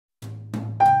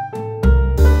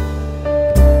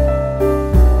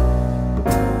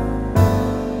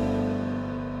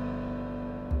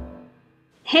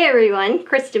Hey everyone,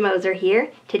 Krista Moser here.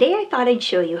 Today I thought I'd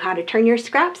show you how to turn your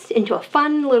scraps into a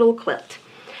fun little quilt.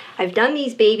 I've done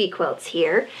these baby quilts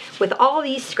here with all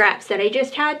these scraps that I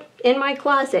just had in my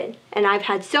closet. And I've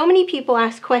had so many people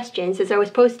ask questions as I was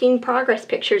posting progress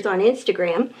pictures on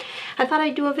Instagram. I thought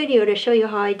I'd do a video to show you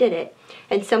how I did it.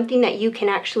 And something that you can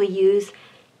actually use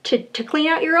to clean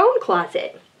out your own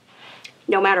closet,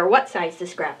 no matter what size the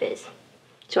scrap is.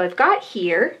 So I've got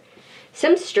here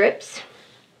some strips,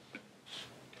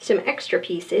 some extra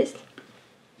pieces.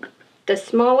 The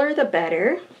smaller the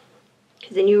better,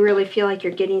 because then you really feel like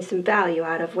you're getting some value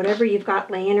out of whatever you've got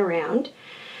laying around.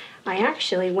 I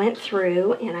actually went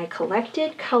through and I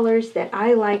collected colors that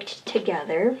I liked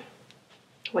together.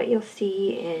 What you'll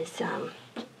see is some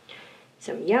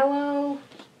yellow,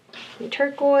 some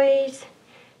turquoise,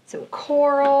 some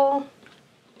coral,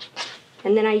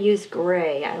 and then I use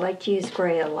gray. I like to use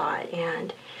gray a lot,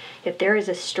 and if there is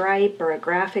a stripe or a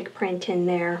graphic print in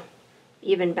there,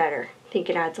 even better. I think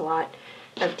it adds a lot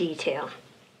of detail.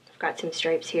 I've got some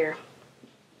stripes here.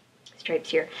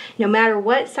 No matter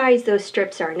what size those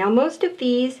strips are. Now most of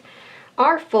these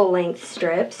are full-length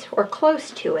strips or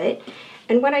close to it.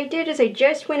 And what I did is I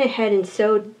just went ahead and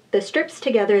sewed the strips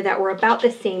together that were about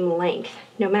the same length,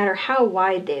 no matter how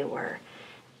wide they were.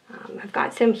 I've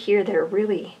got some here that are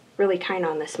really kind of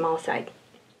on the small side.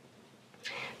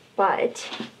 But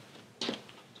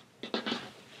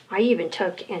I even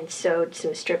took and sewed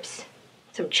some strips,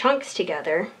 some chunks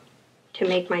together to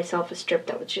make myself a strip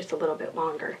that was just a little bit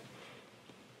longer.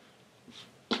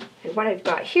 And what I've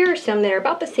got here are some that are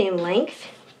about the same length.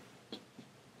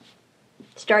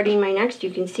 Starting my next,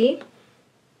 you can see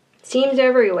seams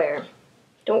everywhere.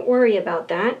 Don't worry about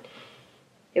that.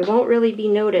 It won't really be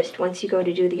noticed once you go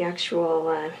to do the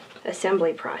actual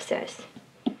assembly process.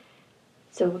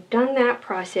 So we've done that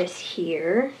process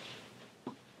here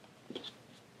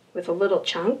with a little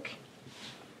chunk,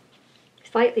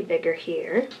 slightly bigger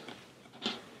here,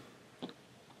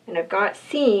 and I've got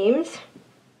seams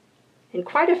in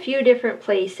quite a few different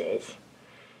places.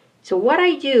 So what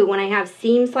I do when I have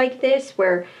seams like this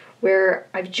where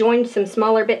I've joined some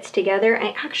smaller bits together,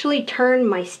 I actually turn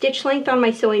my stitch length on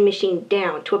my sewing machine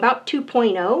down to about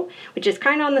 2.0, which is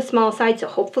kind of on the small side, so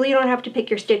hopefully you don't have to pick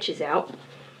your stitches out.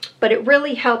 But it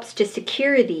really helps to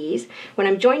secure these when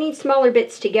I'm joining smaller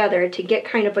bits together to get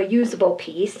kind of a usable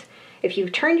piece. If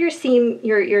you've turned your seam,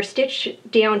 your stitch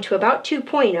down to about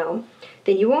 2.0,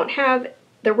 then you won't have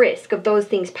the risk of those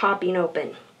things popping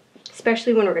open,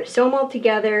 especially when we're going to sew them all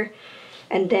together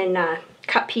and then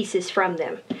cut pieces from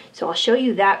them. So I'll show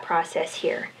you that process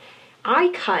here. I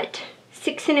cut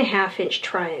 6.5-inch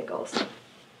triangles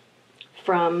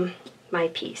from my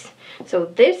piece. So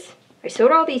this, I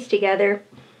sewed all these together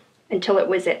until it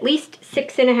was at least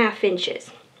 6.5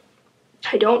 inches.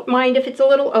 I don't mind if it's a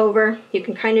little over. You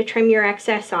can kind of trim your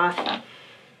excess off.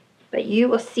 But you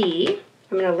will see,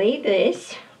 I'm going to lay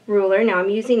this ruler. Now I'm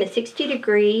using a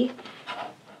 60-degree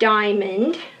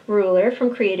diamond ruler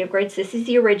from Creative Grids. This is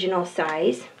the original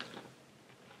size.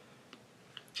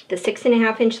 The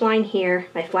 6.5-inch line here,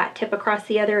 my flat tip across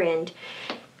the other end.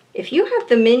 If you have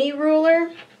the mini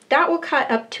ruler, that will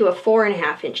cut up to a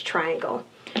 4.5-inch triangle.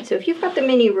 So if you've got the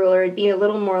mini ruler, it'd be a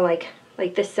little more like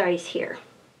this size here.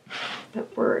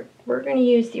 But we're going to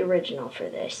use the original for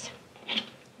this.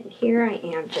 And here I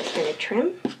am just going to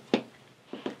trim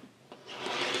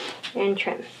and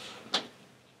trim.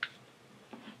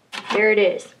 There it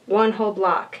is, one whole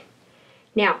block.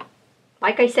 Now,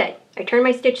 like I said, I turned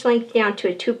my stitch length down to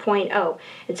a 2.0.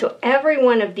 And so every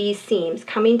one of these seams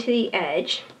coming to the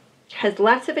edge has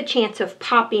less of a chance of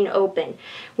popping open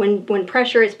when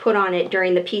pressure is put on it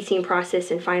during the piecing process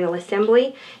and final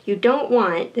assembly. You don't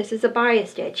want, this is a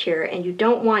bias edge here, and you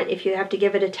don't want, if you have to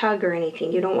give it a tug or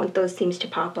anything, you don't want those seams to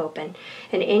pop open.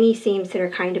 And any seams that are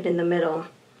kind of in the middle,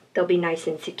 they'll be nice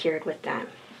and secured with that.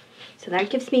 So that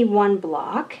gives me one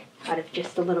block out of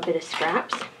just a little bit of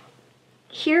scraps.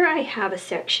 Here I have a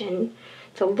section,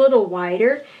 it's a little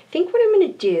wider. I think what I'm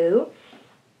going to do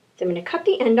is I'm going to cut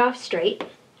the end off straight,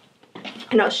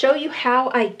 and I'll show you how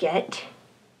I get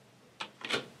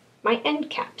my end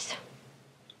caps.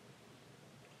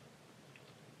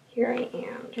 Here I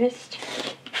am, just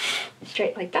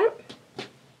straight like that,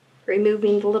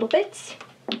 removing the little bits.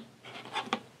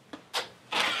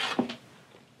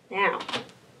 Now,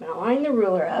 I'm going to line the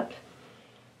ruler up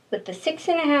with the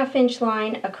 6.5-inch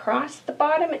line across the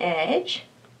bottom edge.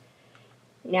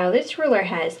 Now this ruler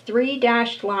has 3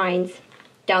 dashed lines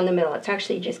down the middle. It's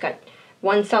actually just got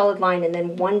one solid line and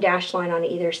then one dashed line on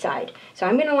either side. So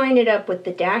I'm going to line it up with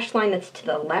the dashed line that's to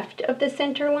the left of the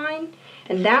center line,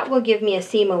 and that will give me a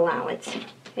seam allowance.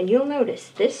 And you'll notice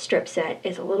this strip set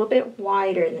is a little bit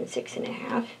wider than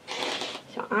 6.5.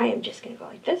 So I am just going to go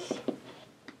like this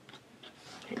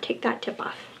and take that tip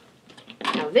off.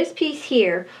 Now this piece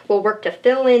here will work to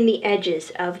fill in the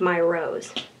edges of my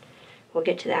rows. We'll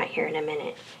get to that here in a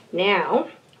minute. Now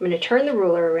I'm going to turn the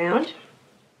ruler around.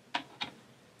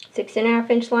 6.5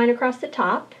 inch line across the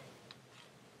top,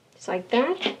 just like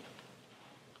that.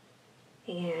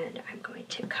 And I'm going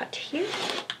to cut here.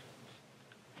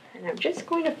 And I'm just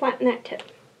going to flatten that tip.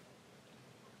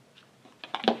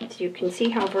 So you can see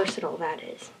how versatile that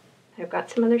is. I've got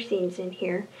some other seams in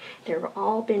here. They've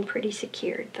all been pretty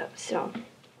secured though. So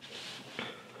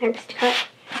next cut,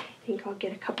 I think I'll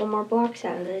get a couple more blocks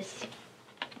out of this.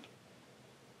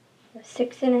 A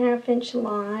 6.5 inch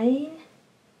line.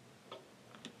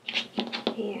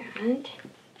 And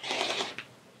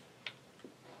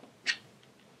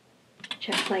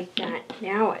just like that.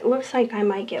 Now it looks like I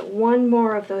might get one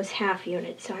more of those half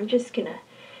units. So I'm just going to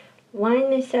line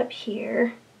this up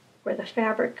here where the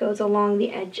fabric goes along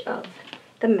the edge of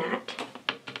the mat.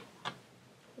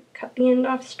 Cut the end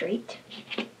off straight.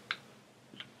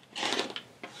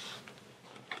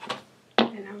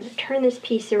 And I'm going to turn this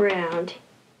piece around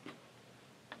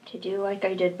to do like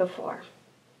I did before.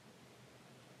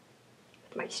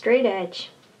 With my straight edge,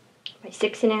 my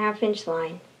 6.5 inch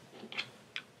line.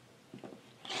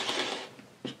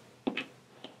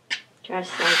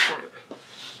 Just like that.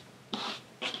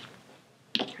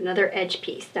 Another edge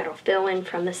piece that'll fill in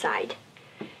from the side.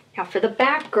 Now for the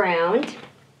background,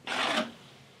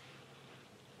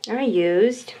 I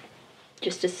used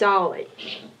just a solid.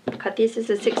 Cut this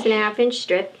as a 6.5 inch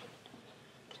strip.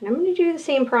 And I'm going to do the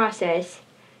same process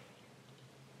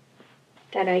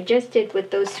that I just did with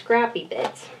those scrappy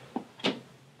bits. I'm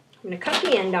going to cut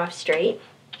the end off straight,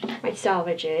 my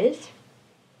salvages.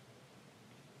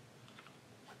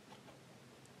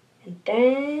 And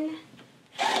then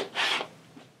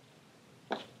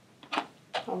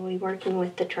I'll be working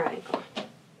with the triangle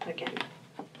again.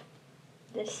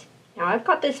 Now I've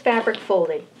got this fabric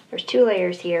folded. There's 2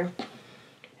 layers here.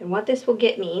 And what this will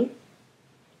get me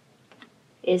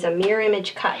is a mirror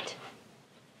image cut.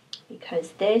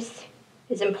 Because this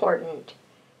is important.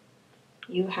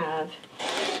 You have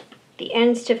the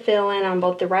ends to fill in on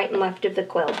both the right and left of the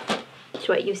quilt.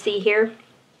 So what you see here,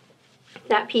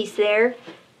 that piece there,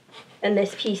 and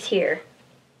this piece here,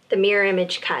 the mirror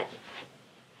image cut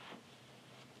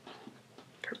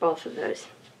for both of those.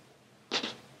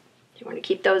 You want to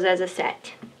keep those as a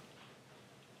set.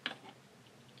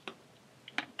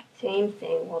 Same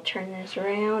thing, we'll turn this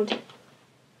around.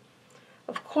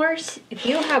 Of course, if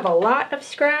you have a lot of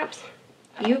scraps,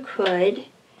 you could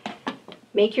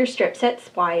make your strip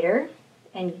sets wider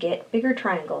and get bigger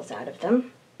triangles out of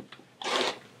them.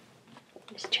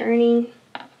 Just turning.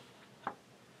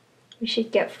 We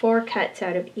should get 4 cuts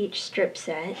out of each strip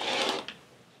set,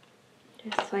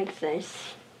 just like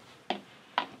this.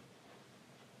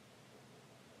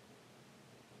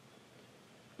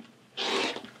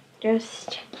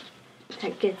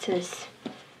 That gets us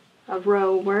a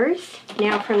row worth.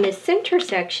 Now from this center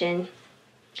section,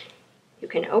 you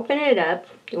can open it up.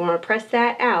 You want to press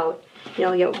that out.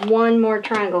 You'll get 1 more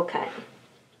triangle cut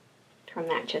from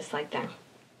that, just like that.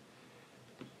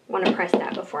 I want to press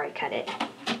that before I cut it.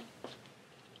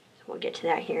 We'll get to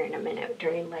that here in a minute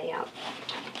during layout.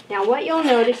 Now what you'll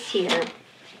notice here,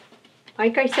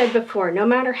 like I said before, no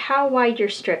matter how wide your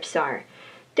strips are,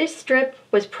 this strip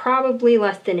was probably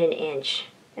less than 1 inch,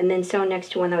 and then sewn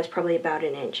next to one that was probably about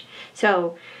 1 inch.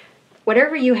 So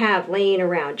whatever you have laying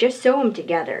around, just sew them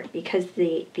together, because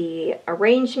the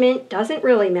arrangement doesn't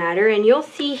really matter. And you'll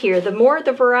see here, the more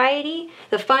the variety,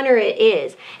 the funner it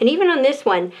is. And even on this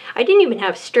one, I didn't even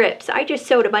have strips. I just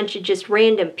sewed a bunch of just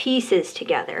random pieces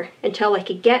together until I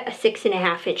could get a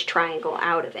 6.5 inch triangle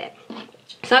out of it.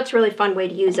 So that's a really fun way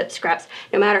to use up scraps,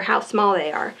 no matter how small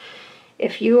they are.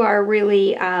 If you are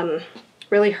really,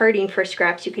 really hurting for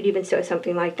scraps, you could even sew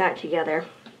something like that together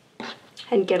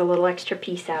and get a little extra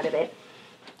piece out of it.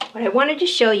 What I wanted to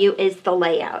show you is the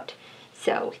layout.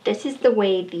 So this is the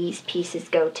way these pieces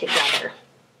go together.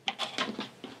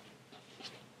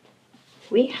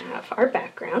 We have our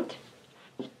background.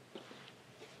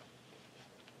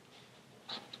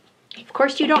 Of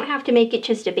course, you don't have to make it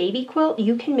just a baby quilt.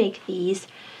 You can make these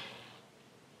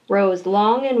rows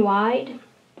long and wide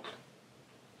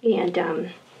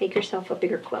and make yourself a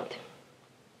bigger quilt.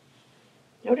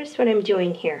 Notice what I'm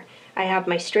doing here. I have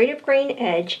my straight of grain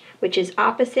edge, which is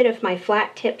opposite of my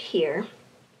flat tip here.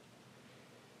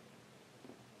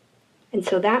 And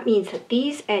so that means that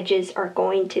these edges are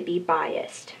going to be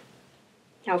biased.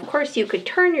 Now, of course, you could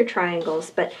turn your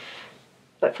triangles, but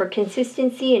But for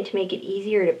consistency and to make it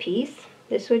easier to piece,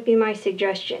 this would be my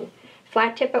suggestion.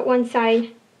 Flat tip at one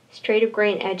side, straight of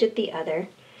grain edge at the other,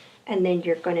 and then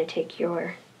you're going to take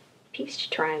your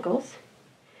pieced triangles,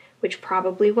 which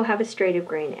probably will have a straight of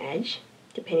grain edge,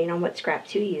 depending on what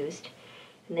scraps you used,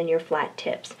 and then your flat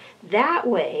tips. That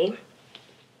way,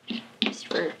 just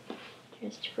for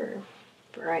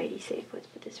variety's sake, let's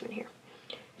put this one here.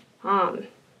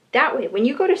 That way, when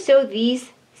you go to sew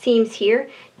these seams here,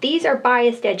 these are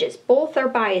biased edges. Both are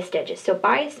biased edges. So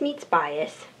bias meets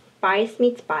bias, bias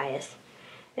meets bias,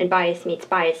 and bias meets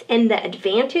bias. And the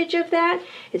advantage of that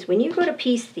is when you go to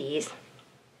piece these,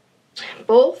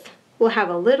 both will have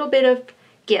a little bit of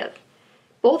give.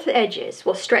 Both edges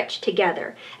will stretch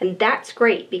together, and that's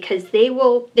great because they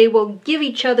will give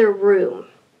each other room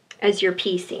as you're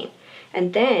piecing.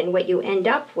 And then what you end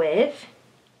up with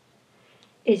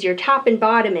is your top and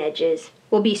bottom edges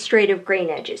will be straight of grain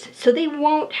edges. So they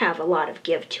won't have a lot of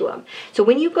give to them. So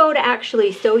when you go to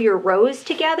actually sew your rows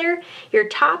together, your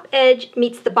top edge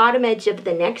meets the bottom edge of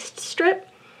the next strip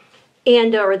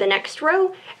or the next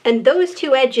row, and those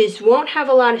two edges won't have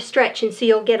a lot of stretch, and so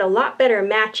you'll get a lot better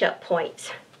match-up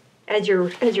points as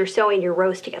you're sewing your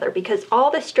rows together, because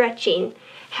all the stretching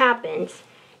happens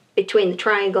between the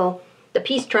triangle, the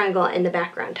piece triangle, and the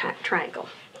background triangle.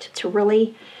 It's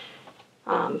really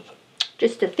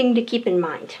just a thing to keep in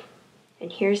mind.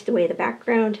 And here's the way the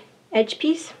background edge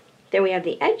piece, then we have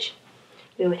the edge,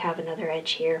 we would have another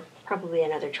edge here, probably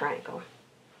another triangle,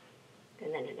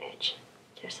 and then an edge,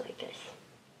 just like this.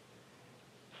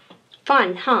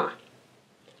 Fun, huh?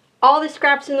 All the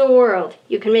scraps in the world,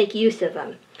 you can make use of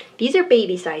them. These are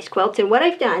baby-sized quilts, and what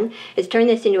I've done is turn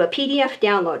this into a PDF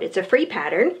download. It's a free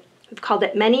pattern. We've called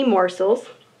it Many Morsels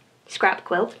Scrap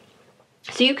Quilt.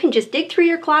 So you can just dig through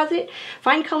your closet,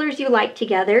 find colors you like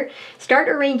together, start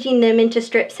arranging them into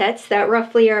strip sets that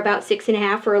roughly are about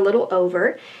 6.5 or a little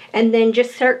over, and then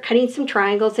just start cutting some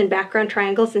triangles and background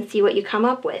triangles and see what you come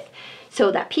up with.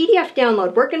 So that PDF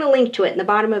download, we're going to link to it in the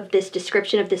bottom of this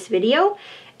description of this video,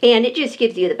 and it just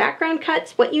gives you the background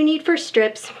cuts, what you need for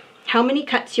strips, how many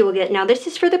cuts you will get. Now this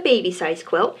is for the baby size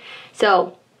quilt,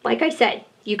 so like I said,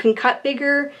 you can cut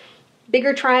bigger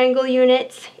triangle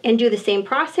units and do the same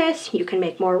process. You can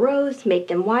make more rows, make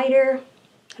them wider.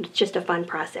 It's just a fun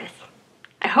process.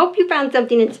 I hope you found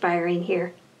something inspiring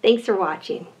here. Thanks for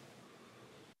watching.